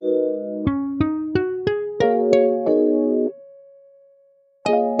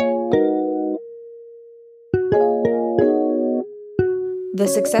The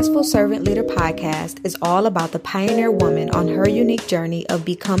Successful Servant Leader podcast is all about the pioneer woman on her unique journey of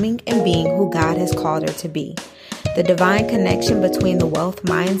becoming and being who God has called her to be. The divine connection between the wealth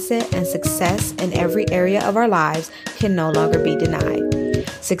mindset and success in every area of our lives can no longer be denied.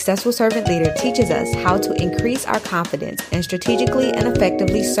 Successful Servant Leader teaches us how to increase our confidence and strategically and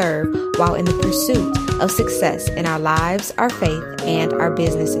effectively serve while in the pursuit of success in our lives, our faith, and our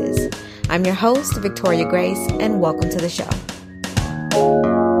businesses. I'm your host, Victoria Grace, and welcome to the show.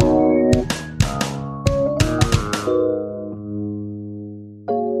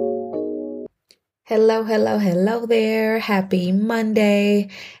 Hello there. Happy Monday.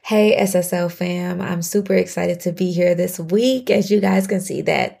 Hey, SSL fam. I'm super excited to be here this week. As you guys can see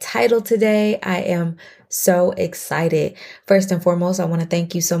that title today, I am so excited. First and foremost, I want to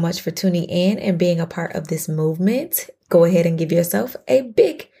thank you so much for tuning in and being a part of this movement. Go ahead and give yourself a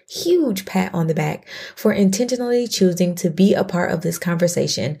huge pat on the back for intentionally choosing to be a part of this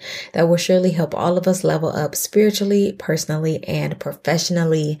conversation that will surely help all of us level up spiritually, personally, and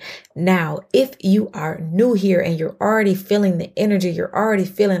professionally. Now, if you are new here and you're already feeling the energy, you're already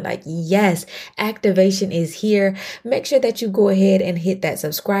feeling like, yes, activation is here, make sure that you go ahead and hit that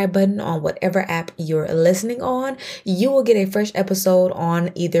subscribe button on whatever app you're listening on. You will get a fresh episode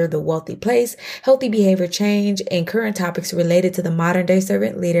on either the wealthy place, healthy behavior change, and current topics related to the modern day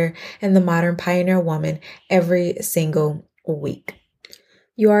servant leader and the modern pioneer woman every single week.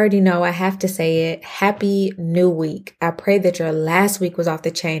 You already know I have to say it. Happy new week. I pray that your last week was off the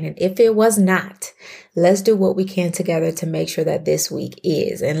chain. And if it was not, let's do what we can together to make sure that this week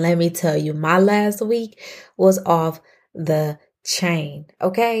is. And let me tell you, my last week was off the chain.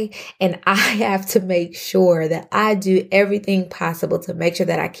 Okay. And I have to make sure that I do everything possible to make sure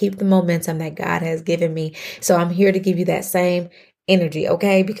that I keep the momentum that God has given me. So I'm here to give you that same energy,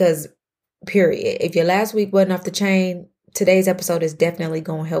 okay? Because period. If your last week wasn't off the chain, today's episode is definitely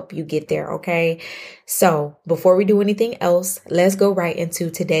going to help you get there, okay? So before we do anything else, let's go right into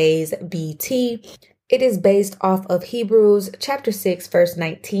today's BT. It is based off of Hebrews chapter 6, verse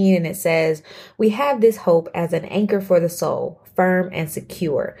 19, and it says, "We have this hope as an anchor for the soul, firm and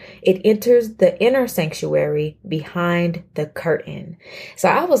secure. It enters the inner sanctuary behind the curtain." So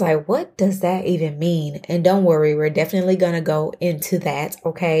I was like, what does that even mean? And don't worry, we're definitely going to go into that,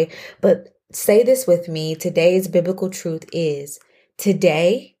 okay? But say this with me. Today's biblical truth is,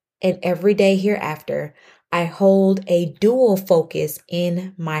 today and every day hereafter, I hold a dual focus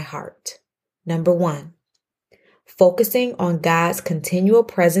in my heart. Number one, focusing on God's continual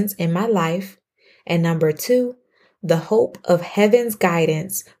presence in my life. And number two, the hope of heaven's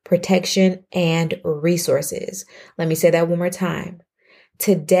guidance, protection, and resources. Let me say that one more time.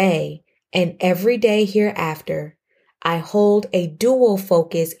 Today and every day hereafter, I hold a dual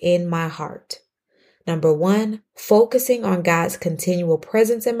focus in my heart. Number one, focusing on God's continual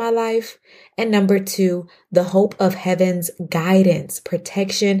presence in my life. And number two, the hope of heaven's guidance,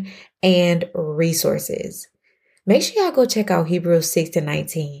 protection, and resources. Make sure y'all go check out Hebrews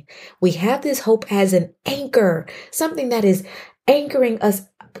 6-19. We have this hope as an anchor, something that is anchoring us,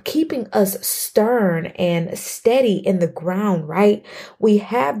 keeping us stern and steady in the ground, right? We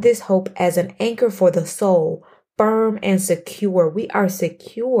have this hope as an anchor for the soul, firm and secure. We are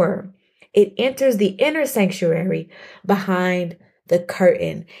secure. It enters the inner sanctuary behind the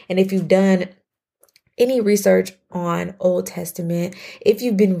curtain. And if you've done any research on Old Testament, if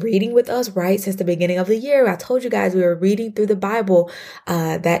you've been reading with us, right, since the beginning of the year, I told you guys we were reading through the Bible,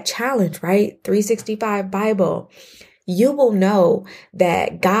 that challenge, right? 365 Bible. You will know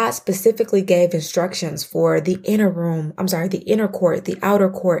that God specifically gave instructions for the inner court, the outer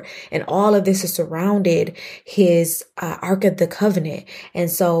court, and all of this is surrounded his Ark of the Covenant. And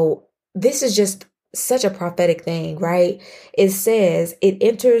so this is just such a prophetic thing, right? It says it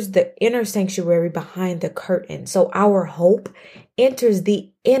enters the inner sanctuary behind the curtain. So our hope enters the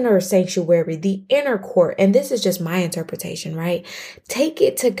inner sanctuary, the inner court. And this is just my interpretation, right? Take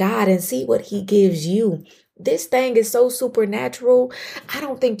it to God and see what he gives you. This thing is so supernatural. I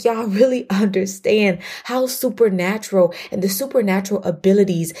don't think y'all really understand how supernatural and the supernatural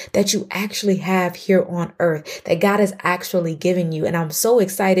abilities that you actually have here on earth that God is actually giving you. And I'm so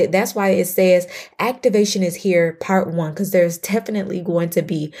excited. That's why it says activation is here, part 1, because there's definitely going to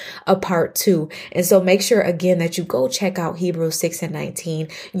be a part 2. And so make sure again that you go check out Hebrews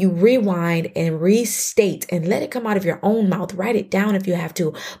 6-19. You rewind and restate and let it come out of your own mouth. Write it down if you have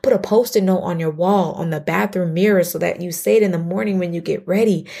to. Put a post-it note on your wall, on the back bathroom mirror so that you say it in the morning when you get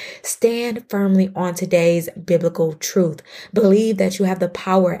ready. Stand firmly on today's biblical truth. Believe that you have the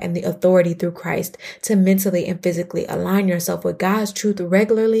power and the authority through Christ to mentally and physically align yourself with God's truth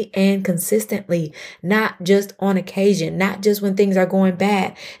regularly and consistently, not just on occasion, not just when things are going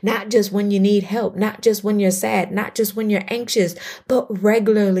bad, not just when you need help, not just when you're sad, not just when you're anxious, but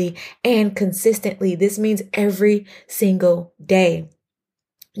regularly and consistently. This means every single day.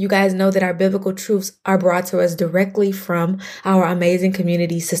 You guys know that our biblical truths are brought to us directly from our amazing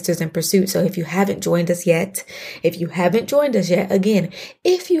community, Sisters in Pursuit. So if you haven't joined us yet, again,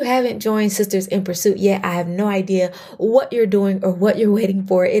 if you haven't joined Sisters in Pursuit yet, I have no idea what you're doing or what you're waiting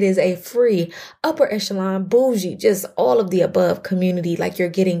for. It is a free, upper echelon, bougie, just all of the above community. Like, you're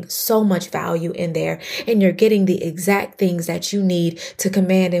getting so much value in there, and you're getting the exact things that you need to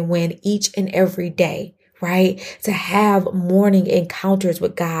command and win each and every day. Right? To have morning encounters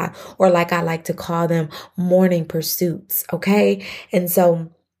with God, or like I like to call them, morning pursuits. Okay. And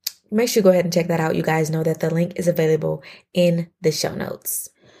so make sure you go ahead and check that out. You guys know that the link is available in the show notes.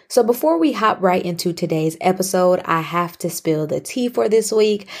 So before we hop right into today's episode, I have to spill the tea for this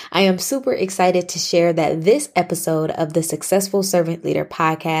week. I am super excited to share that this episode of the Successful Servant Leader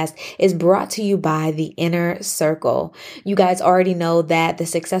podcast is brought to you by The Inner Circle. You guys already know that the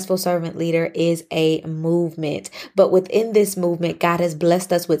Successful Servant Leader is a movement, but within this movement, God has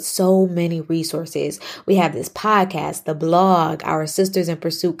blessed us with so many resources. We have this podcast, the blog, our Sisters in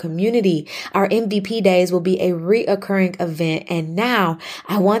Pursuit community. Our MVP days will be a reoccurring event, and now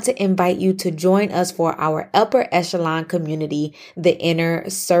I want to invite you to join us for our upper echelon community, the Inner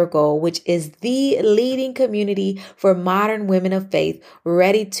Circle, which is the leading community for modern women of faith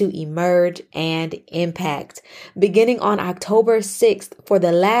ready to emerge and impact. Beginning on October 6th, for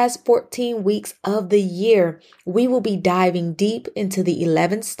the last 14 weeks of the year, we will be diving deep into the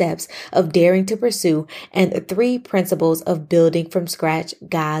 11 steps of daring to pursue and the 3 principles of building from scratch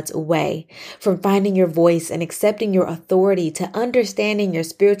God's way. From finding your voice and accepting your authority to understanding your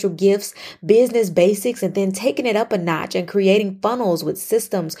spiritual gifts, business basics, and then taking it up a notch and creating funnels with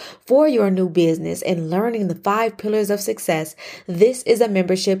systems for your new business and learning the 5 pillars of success. This is a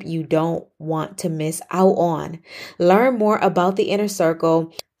membership you don't want to miss out on. Learn more about the Inner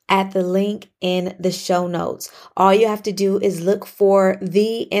Circle at the link in the show notes. All you have to do is look for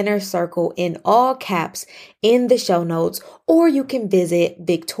The Inner Circle in all caps in the show notes, or you can visit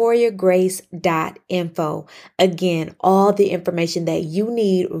victoriagrace.info. Again, all the information that you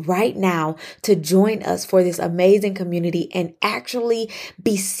need right now to join us for this amazing community and actually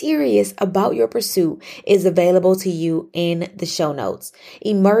be serious about your pursuit is available to you in the show notes.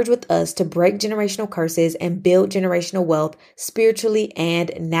 Emerge with us to break generational curses and build generational wealth spiritually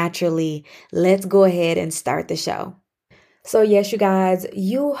and naturally. Let's go ahead and start the show. So yes, you guys,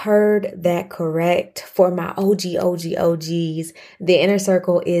 you heard that correct. For my OGs, the Inner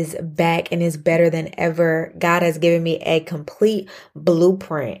Circle is back and is better than ever. God has given me a complete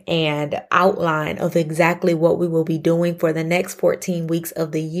blueprint and outline of exactly what we will be doing for the next 14 weeks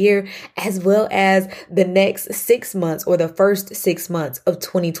of the year, as well as the next 6 months, or the first 6 months of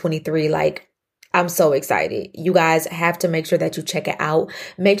 2023. I'm so excited. You guys have to make sure that you check it out.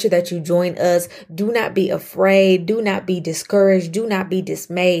 Make sure that you join us. Do not be afraid. Do not be discouraged. Do not be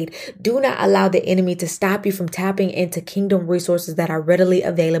dismayed. Do not allow the enemy to stop you from tapping into kingdom resources that are readily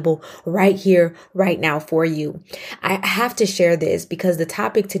available right here, right now for you. I have to share this because the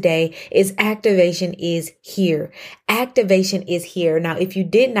topic today is activation is here. Activation is here. Now, if you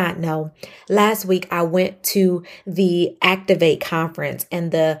did not know, last week I went to the Activate conference,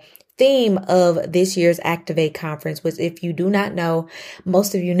 and the theme of this year's Activate conference was, if you do not know,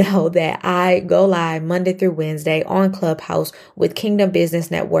 most of you know that I go live Monday through Wednesday on Clubhouse with Kingdom Business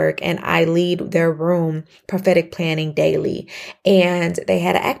Network, and I lead their room, Prophetic Planning Daily. And they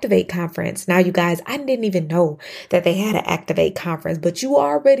had an Activate conference. Now, you guys, I didn't even know that they had an Activate conference, but you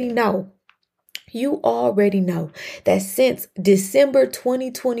already know that since December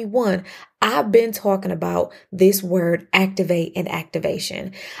 2021, I've been talking about this word activate and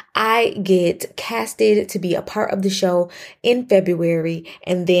activation. I get casted to be a part of the show in February,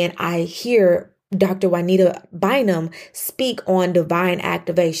 and then I hear Dr. Juanita Bynum speak on divine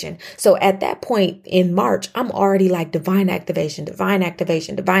activation. So at that point in March, I'm already like divine activation.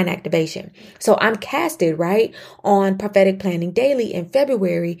 So I'm casted right on Prophetic Planning Daily in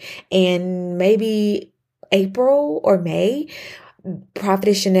February, and maybe April or May,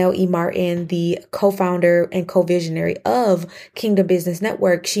 Prophetess Chanel E. Martin, the co-founder and co-visionary of Kingdom Business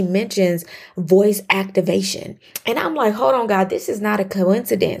Network, she mentions voice activation. And I'm like, hold on, God, this is not a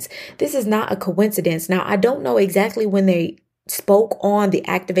coincidence. Now, I don't know exactly when they spoke on the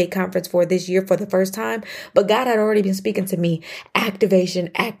Activate conference for this year for the first time, but God had already been speaking to me, activation,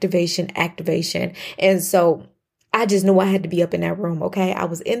 activation, activation. And so I just knew I had to be up in that room. Okay. I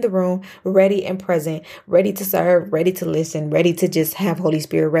was in the room, ready and present, ready to serve, ready to listen, ready to just have Holy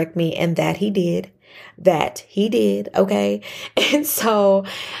Spirit wreck me. And that he did. Okay. And so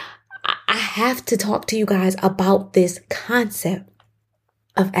I have to talk to you guys about this concept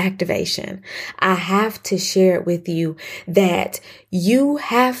of activation. I have to share it with you that you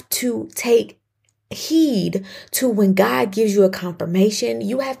have to take heed to when God gives you a confirmation.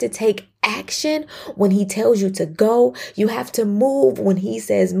 You have to take action when he tells you to go. You have to move when he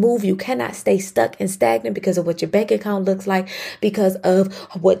says move. You cannot stay stuck and stagnant because of what your bank account looks like, because of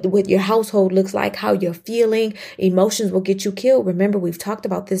what your household looks like, how you're feeling. Emotions will get you killed. Remember, we've talked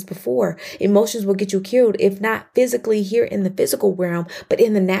about this before. Emotions will get you killed, if not physically here in the physical realm, but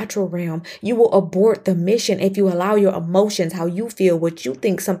in the natural realm. You will abort the mission if you allow your emotions, how you feel, what you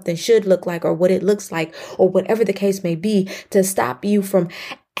think something should look like, or what it looks like, or whatever the case may be, to stop you from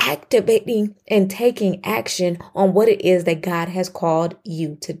activating and taking action on what it is that God has called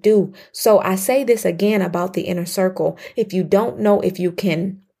you to do. So I say this again about the inner circle. If you don't know if you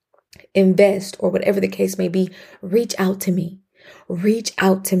can invest or whatever the case may be, reach out to me. Reach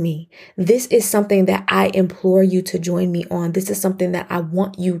out to me. This is something that I implore you to join me on. This is something that I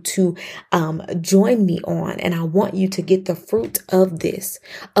want you to join me on. And I want you to get the fruit of this,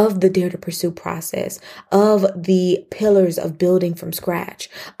 of the Dare to Pursue process, of the pillars of building from scratch,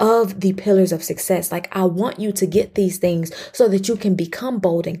 of the pillars of success. Like, I want you to get these things so that you can become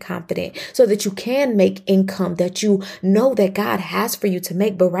bold and confident, so that you can make income that you know that God has for you to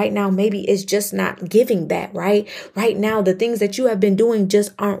make. But right now, maybe it's just not giving that, right? Right now, the things that you have been doing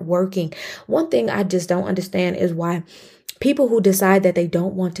just aren't working. One thing I just don't understand is why people who decide that they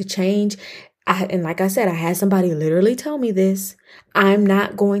don't want to change, and like I said, I had somebody literally tell me this, I'm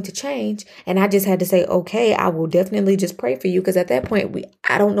not going to change. And I just had to say, okay, I will definitely just pray for you. Because at that point,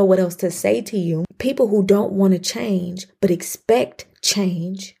 I don't know what else to say to you. People who don't want to change, but expect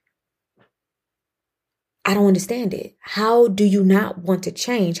change, I don't understand it. How do you not want to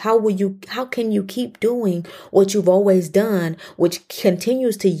change? How can you keep doing what you've always done, which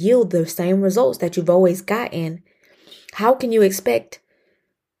continues to yield the same results that you've always gotten? How can you expect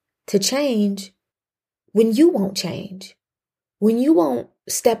to change when you won't change? When you won't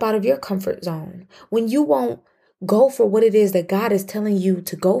step out of your comfort zone? When you won't go for what it is that God is telling you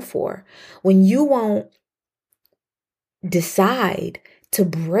to go for? When you won't decide to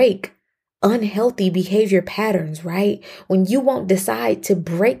break unhealthy behavior patterns, right? When you won't decide to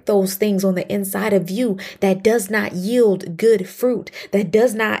break those things on the inside of you that does not yield good fruit, that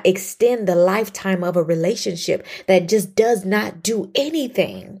does not extend the lifetime of a relationship, that just does not do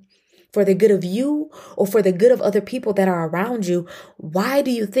anything for the good of you or for the good of other people that are around you, why do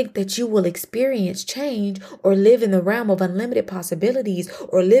you think that you will experience change or live in the realm of unlimited possibilities,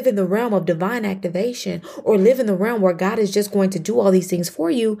 or live in the realm of divine activation, or live in the realm where God is just going to do all these things for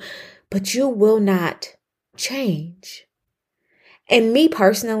you, but you will not change? And me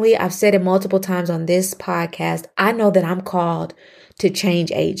personally, I've said it multiple times on this podcast, I know that I'm called to change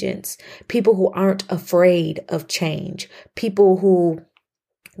agents, people who aren't afraid of change, people who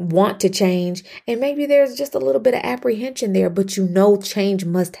want to change, and maybe there's just a little bit of apprehension there, but you know change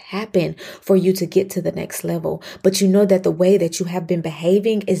must happen for you to get to the next level. But you know that the way that you have been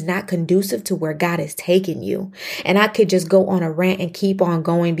behaving is not conducive to where God is taking you. And I could just go on a rant and keep on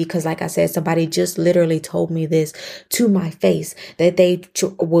going because, like I said, somebody just literally told me this to my face, that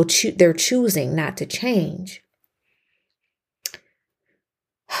they're choosing not to change.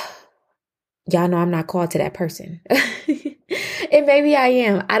 Y'all know I'm not called to that person. And maybe I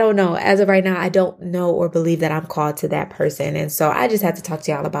am. I don't know. As of right now, I don't know or believe that I'm called to that person. And so I just have to talk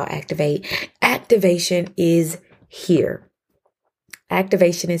to y'all about Activate. Activation is here.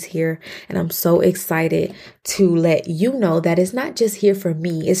 Activation is here. And I'm so excited to let you know that it's not just here for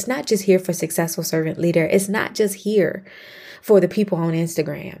me. It's not just here for Successful Servant Leader. It's not just here for the people on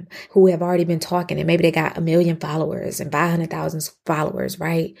Instagram who have already been talking and maybe they got 1 million followers and 500,000 followers,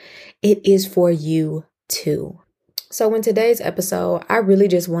 right? It is for you too. So in today's episode, I really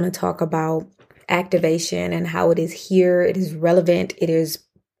just want to talk about activation and how it is here. It is relevant. It is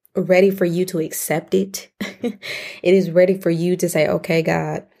ready for you to accept it. It is ready for you to say, okay,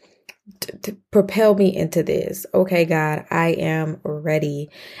 God, to propel me into this. Okay, God, I am ready.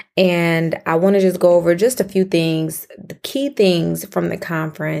 And I want to just go over just a few things, the key things from the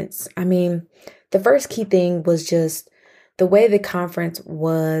conference. I mean, the first key thing was just the way the conference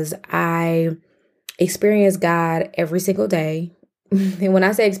was. I experienced God every single day. And when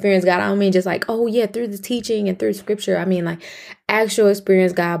I say experience God, I don't mean just like, oh yeah, through the teaching and through scripture. I mean like actual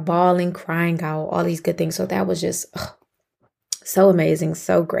experience God, bawling, crying out, all these good things. So that was just so amazing,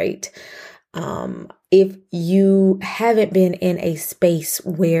 so great. If you haven't been in a space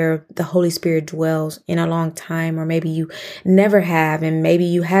where the Holy Spirit dwells in a long time, or maybe you never have, and maybe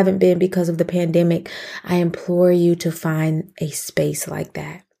you haven't been because of the pandemic, I implore you to find a space like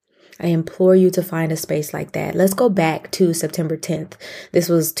that. I implore you to find a space like that. Let's go back to September 10th. This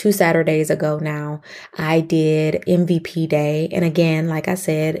was 2 Saturdays ago now. I did MVP Day. And again, like I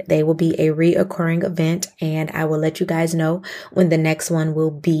said, they will be a reoccurring event, and I will let you guys know when the next one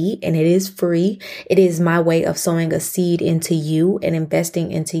will be. And it is free. It is my way of sowing a seed into you and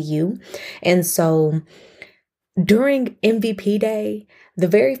investing into you. And so during MVP Day, the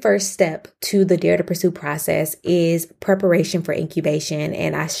very first step to the Dare to Pursue process is preparation for incubation.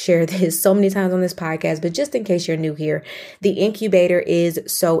 And I share this so many times on this podcast, but just in case you're new here, the incubator is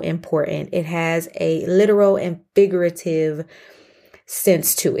so important. It has a literal and figurative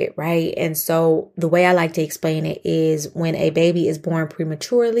sense to it, right? And so the way I like to explain it is when a baby is born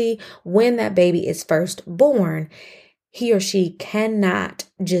prematurely, when that baby is first born, he or she cannot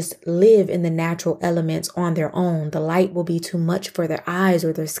just live in the natural elements on their own. The light will be too much for their eyes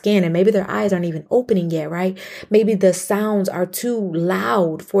or their skin. And maybe their eyes aren't even opening yet, right? Maybe the sounds are too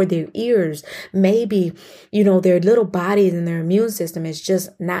loud for their ears. Maybe, their little bodies and their immune system is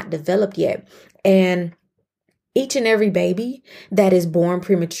just not developed yet. And each and every baby that is born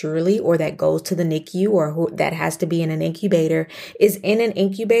prematurely or that goes to the NICU or that has to be in an incubator is in an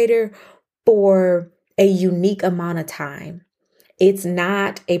incubator for a unique amount of time. It's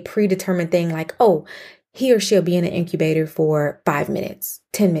not a predetermined thing like, oh, he or she'll be in an incubator for 5 minutes,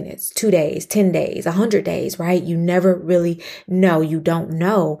 10 minutes, 2 days, 10 days, 100 days, right? You never really know. You don't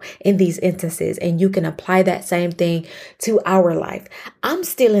know in these instances. And you can apply that same thing to our life. I'm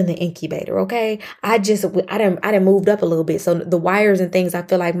still in the incubator. Okay. I done moved up a little bit. So the wires and things I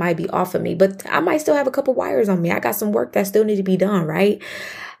feel like might be off of me, but I might still have a couple wires on me. I got some work that still need to be done, right?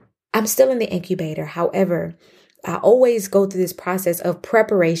 I'm still in the incubator. However, I always go through this process of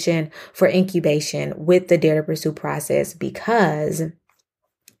preparation for incubation with the Dare to Pursue process, because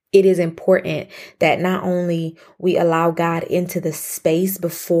it is important that not only we allow God into the space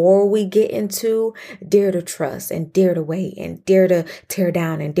before we get into dare to trust and dare to wait and dare to tear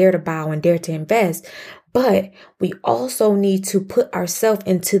down and dare to bow and dare to invest, but we also need to put ourselves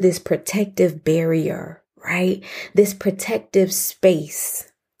into this protective barrier, right? This protective space,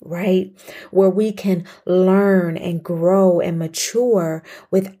 right? Where we can learn and grow and mature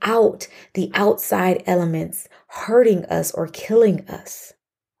without the outside elements hurting us or killing us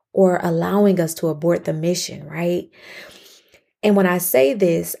or allowing us to abort the mission, right? And when I say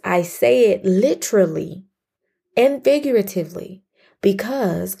this, I say it literally and figuratively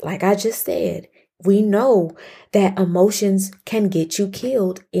because, like I just said, we know that emotions can get you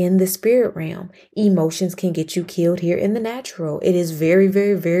killed in the spirit realm. Emotions can get you killed here in the natural. It is very,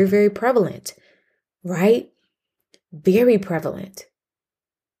 very, very, very prevalent, right? Very prevalent.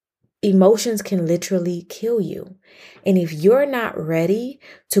 Emotions can literally kill you. And if you're not ready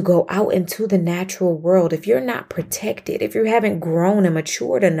to go out into the natural world, if you're not protected, if you haven't grown and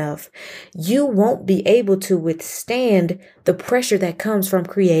matured enough, you won't be able to withstand the pressure that comes from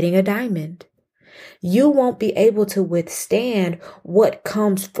creating a diamond. You won't be able to withstand what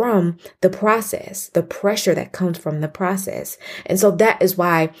comes from the process, the pressure that comes from the process. And so that is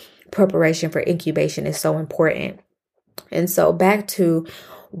why preparation for incubation is so important. And so back to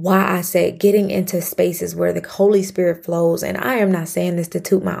why I said getting into spaces where the Holy Spirit flows. And I am not saying this to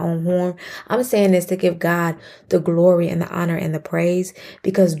toot my own horn. I'm saying this to give God the glory and the honor and the praise,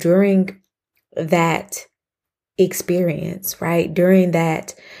 because during that experience, right, during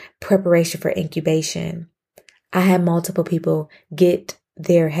that preparation for incubation, I had multiple people get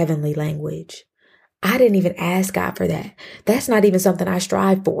their heavenly language. I didn't even ask God for that. That's not even something I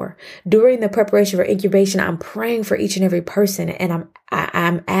strive for. During the preparation for incubation, I'm praying for each and every person, and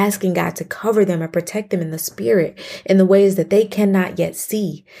I'm asking God to cover them and protect them in the spirit in the ways that they cannot yet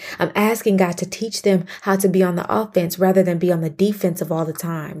see. I'm asking God to teach them how to be on the offense rather than be on the defensive all the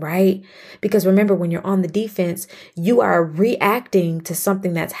time, right? Because remember, when you're on the defense, you are reacting to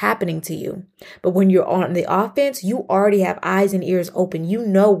something that's happening to you. But when you're on the offense, you already have eyes and ears open. You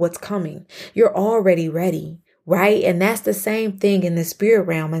know what's coming. You're already ready, right? And that's the same thing in the spirit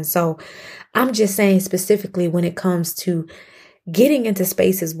realm. And so I'm just saying specifically when it comes to getting into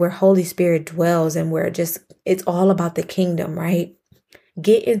spaces where Holy Spirit dwells and where it's all about the kingdom, right?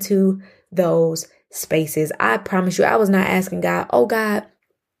 Get into those spaces. I promise you, I was not asking God, oh God,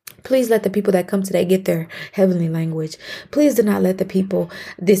 Please let the people that come today get their heavenly language. Please do not let the people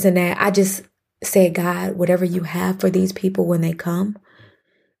this and that. I just say, God, whatever you have for these people when they come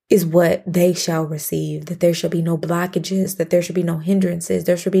is what they shall receive, that there shall be no blockages, that there should be no hindrances,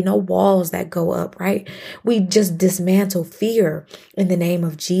 there should be no walls that go up, right? We just dismantle fear in the name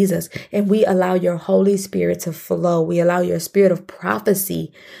of Jesus, and we allow your Holy Spirit to flow. We allow your spirit of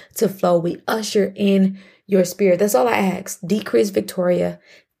prophecy to flow. We usher in your spirit. That's all I ask. Decrease Victoria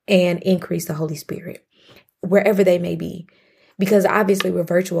and increase the Holy Spirit wherever they may be, because obviously we're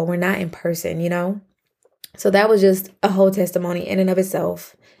virtual. We're not in person, So that was just a whole testimony in and of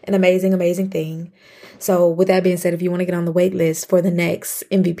itself. An amazing, amazing thing. So with that being said, if you want to get on the wait list for the next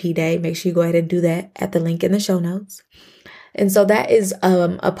MVP day, make sure you go ahead and do that at the link in the show notes. And so that is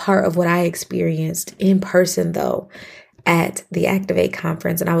a part of what I experienced in person, though, at the Activate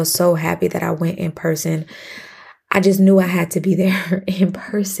conference. And I was so happy that I went in person. I just knew I had to be there in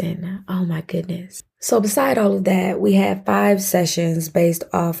person. Oh my goodness. So beside all of that, we had 5 sessions based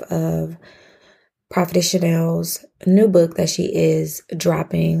off of Prophetess Chanel's new book that she is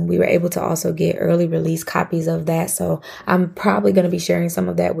dropping. We were able to also get early release copies of that. So I'm probably going to be sharing some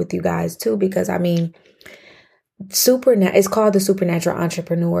of that with you guys too, because it's called The Supernatural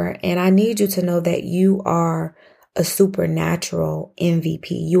Entrepreneur. And I need you to know that you are a supernatural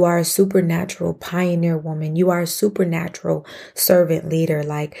MVP. You are a supernatural pioneer woman. You are a supernatural servant leader.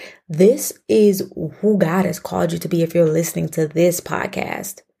 Like, this is who God has called you to be if you're listening to this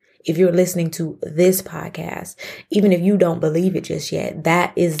podcast. If you're listening to this podcast, even if you don't believe it just yet,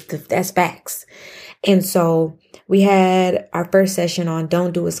 that's facts. And so we had our first session on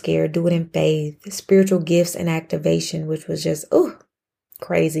Don't Do It Scared, Do It in Faith, Spiritual Gifts and Activation, which was just,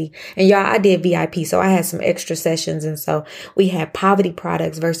 crazy. And y'all, I did VIP, so I had some extra sessions. And so we had poverty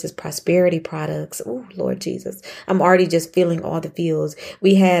products versus prosperity products. Oh, Lord Jesus. I'm already just feeling all the feels.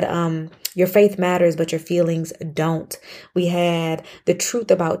 We had your faith matters, but your feelings don't. We had the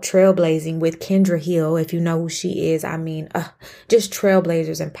truth about trailblazing with Kendra Hill. If you know who she is, just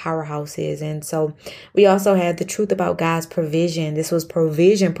trailblazers and powerhouses. And so we also had the truth about God's provision. This was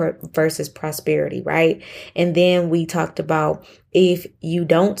provision versus prosperity, right? And then we talked about if you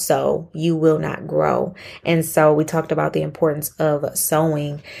don't sow, you will not grow. And so we talked about the importance of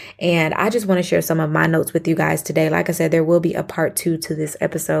sowing. And I just want to share some of my notes with you guys today. Like I said, there will be a part 2 to this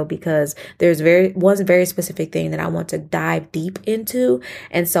episode because there's one very specific thing that I want to dive deep into.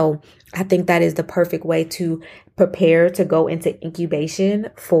 And so I think that is the perfect way to prepare to go into incubation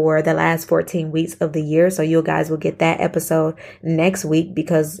for the last 14 weeks of the year. So you guys will get that episode next week,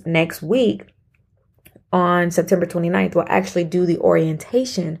 because next week, on September 29th, we'll actually do the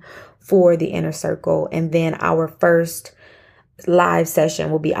orientation for the Inner Circle. And then our first live session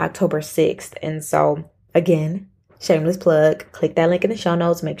will be October 6th. And so again, shameless plug, click that link in the show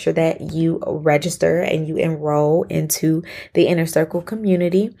notes. Make sure that you register and you enroll into the Inner Circle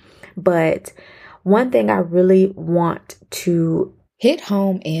community. But one thing I really want to hit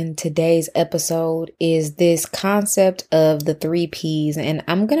home in today's episode is this concept of the 3 Ps. And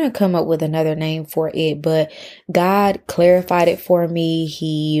I'm going to come up with another name for it, but God clarified it for me.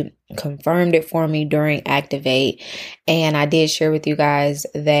 He confirmed it for me during Activate. And I did share with you guys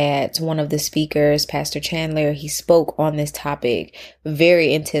that one of the speakers, Pastor Chandler, he spoke on this topic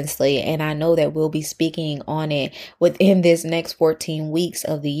very intensely. And I know that we'll be speaking on it within this next 14 weeks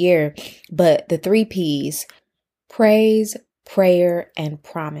of the year. But the 3 Ps: praise, prayer, and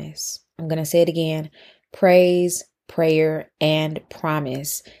promise. I'm going to say it again: praise, prayer, and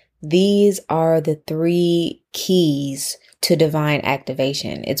promise. These are the 3 keys to divine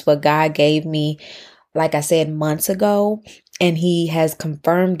activation. It's what God gave me, like I said, months ago, and he has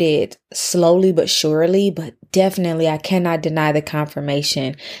confirmed it slowly but surely. But definitely, I cannot deny the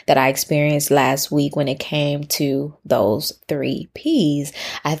confirmation that I experienced last week when it came to those 3 Ps.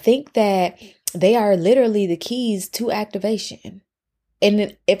 I think that they are literally the keys to activation.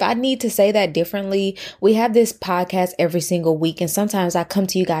 And if I need to say that differently, we have this podcast every single week. And sometimes I come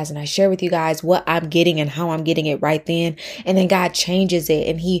to you guys and I share with you guys what I'm getting and how I'm getting it right then. And then God changes it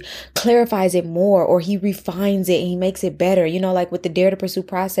and he clarifies it more, or he refines it and he makes it better. Like with the Dare to Pursue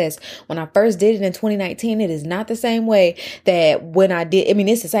process, when I first did it in 2019, it is not the same way that when I did.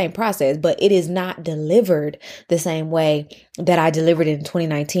 It's the same process, but it is not delivered the same way that I delivered it in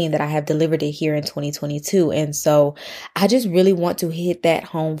 2019, that I have delivered it here in 2022. And so I just really want to hit that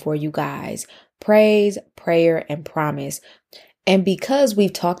home for you guys. Praise, prayer, and promise. And because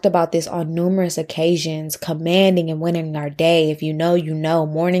we've talked about this on numerous occasions, commanding and winning our day, if you know, you know,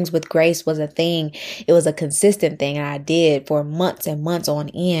 mornings with grace was a thing. It was a consistent thing I did for months and months on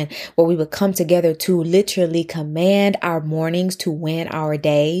end, where we would come together to literally command our mornings to win our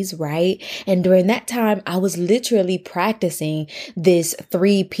days, right? And during that time, I was literally practicing this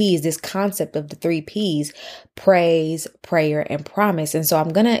 3 Ps, this concept of the 3 Ps: praise, prayer, and promise. And so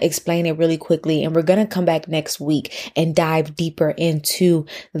I'm going to explain it really quickly, and we're going to come back next week and dive deeper into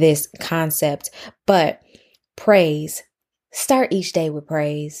this concept. But praise, start each day with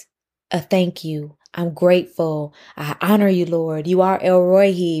praise, a thank you. I'm grateful. I honor you, Lord. You are El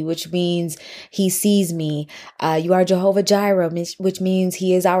Roi, which means he sees me. You are Jehovah Jireh, which means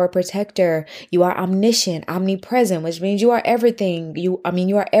he is our protector. You are omniscient, omnipresent, which means you are everything. You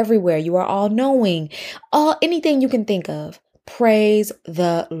are everywhere. You are all knowing, anything you can think of. Praise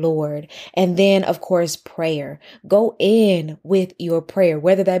the Lord. And then, of course, prayer. Go in with your prayer,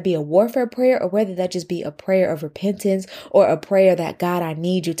 whether that be a warfare prayer or whether that just be a prayer of repentance or a prayer that God, I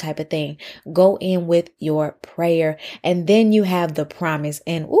need you type of thing. Go in with your prayer. And then you have the promise.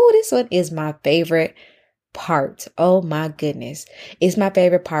 And this one is my favorite part. Oh my goodness. It's my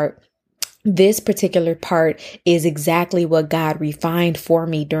favorite part. This particular part is exactly what God refined for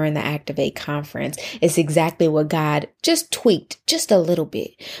me during the Activate conference. It's exactly what God just tweaked just a little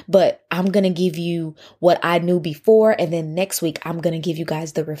bit, but I'm going to give you what I knew before. And then next week, I'm going to give you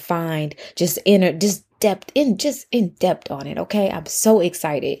guys the refined, in depth on it. Okay. I'm so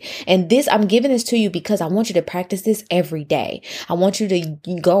excited. And I'm giving this to you because I want you to practice this every day. I want you to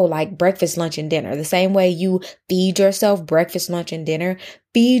go like breakfast, lunch, and dinner. The same way you feed yourself breakfast, lunch, and dinner,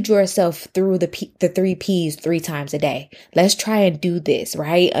 feed yourself through the 3 Ps 3 times a day. Let's try and do this,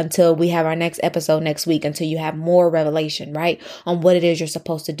 right? Until we have our next episode next week, until you have more revelation, right? On what it is you're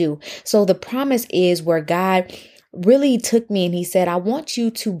supposed to do. So the promise is where God really took me and he said, I want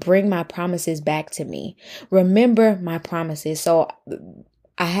you to bring my promises back to me. Remember my promises. So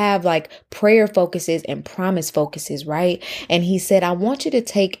I have like prayer focuses and promise focuses, right? And he said, I want you to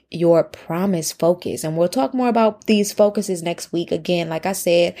take your promise focus. And we'll talk more about these focuses next week. Again, like I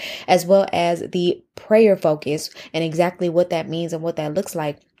said, as well as the prayer focus and exactly what that means and what that looks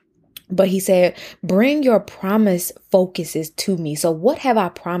like. But he said, bring your promise focuses to me. So what have I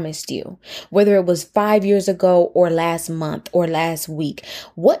promised you? Whether it was 5 years ago or last month or last week,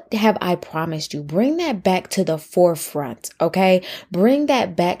 what have I promised you? Bring that back to the forefront. Okay. Bring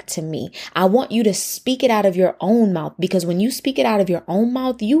that back to me. I want you to speak it out of your own mouth, because when you speak it out of your own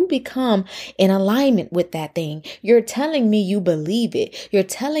mouth, you become in alignment with that thing. You're telling me you believe it. You're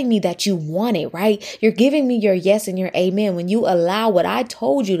telling me that you want it, right? You're giving me your yes and your amen when you allow what I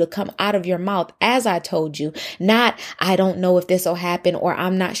told you to come out of your mouth as I told you. Not, I don't know if this will happen, or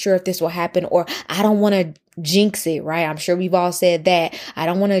I'm not sure if this will happen, or I don't want to jinx it, right? I'm sure we've all said that. I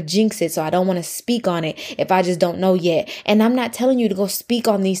don't want to jinx it, so I don't want to speak on it if I just don't know yet. And I'm not telling you to go speak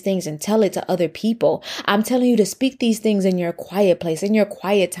on these things and tell it to other people. I'm telling you to speak these things in your quiet place, in your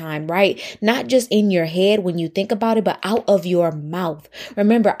quiet time, right? Not just in your head when you think about it, but out of your mouth.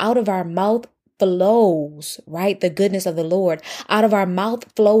 Remember, out of our mouth flows, right? The goodness of the Lord. Out of our mouth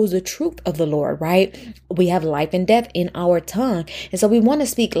flows the truth of the Lord, right? We have life and death in our tongue. And so we want to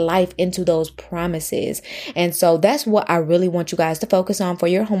speak life into those promises. And so that's what I really want you guys to focus on for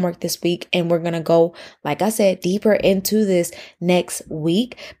your homework this week. And we're going to go, like I said, deeper into this next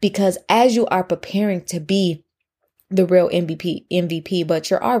week, because as you are preparing to be the real MVP, but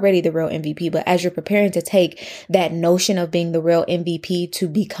you're already the real MVP. But as you're preparing to take that notion of being the real MVP to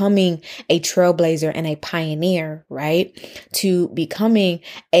becoming a trailblazer and a pioneer, right? To becoming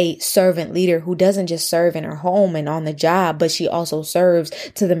a servant leader who doesn't just serve in her home and on the job, but she also serves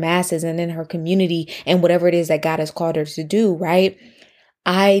to the masses and in her community and whatever it is that God has called her to do, right?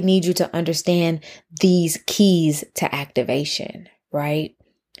 I need you to understand these keys to activation, right?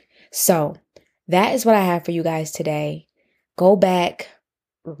 So that is what I have for you guys today. Go back,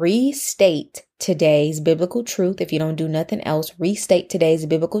 restate today's biblical truth. If you don't do nothing else, restate today's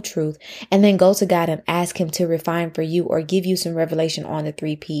biblical truth, and then go to God and ask him to refine for you or give you some revelation on the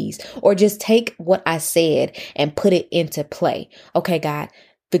 3 Ps, or just take what I said and put it into play. Okay, God,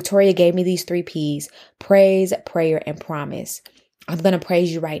 Victoria gave me these 3 Ps: praise, prayer, and promise. I'm going to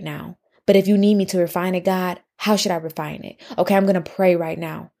praise you right now. But if you need me to refine it, God, how should I refine it? Okay, I'm going to pray right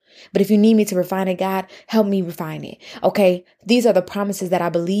now. But if you need me to refine it, God, help me refine it. Okay, these are the promises that I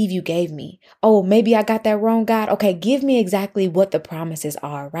believe you gave me. Oh, maybe I got that wrong, God. Okay, give me exactly what the promises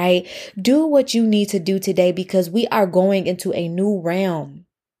are, right? Do what you need to do today, because we are going into a new realm.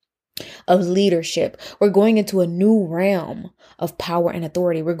 of leadership. We're going into a new realm of power and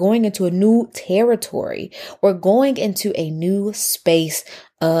authority. We're going into a new territory. We're going into a new space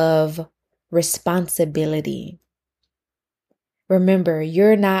of responsibility. Remember,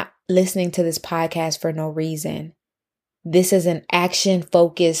 you're not listening to this podcast for no reason. This is an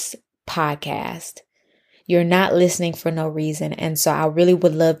action-focused podcast. You're not listening for no reason. And so I really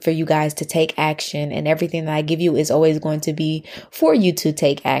would love for you guys to take action, and everything that I give you is always going to be for you to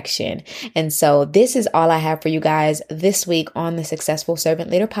take action. And so this is all I have for you guys this week on the Successful Servant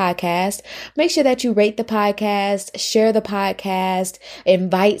Leader podcast. Make sure that you rate the podcast, share the podcast,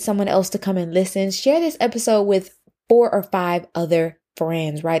 invite someone else to come and listen. Share this episode with 4 or 5 other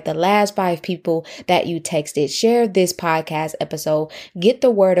friends, right? The last 5 people that you texted. Share this podcast episode. Get the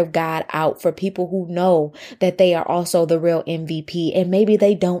word of God out for people who know that they are also the real MVP, and maybe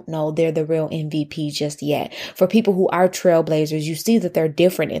they don't know they're the real MVP just yet. For people who are trailblazers, you see that they're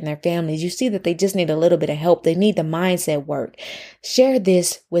different in their families. You see that they just need a little bit of help. They need the mindset work. Share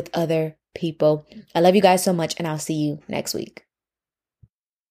this with other people. I love you guys so much, and I'll see you next week.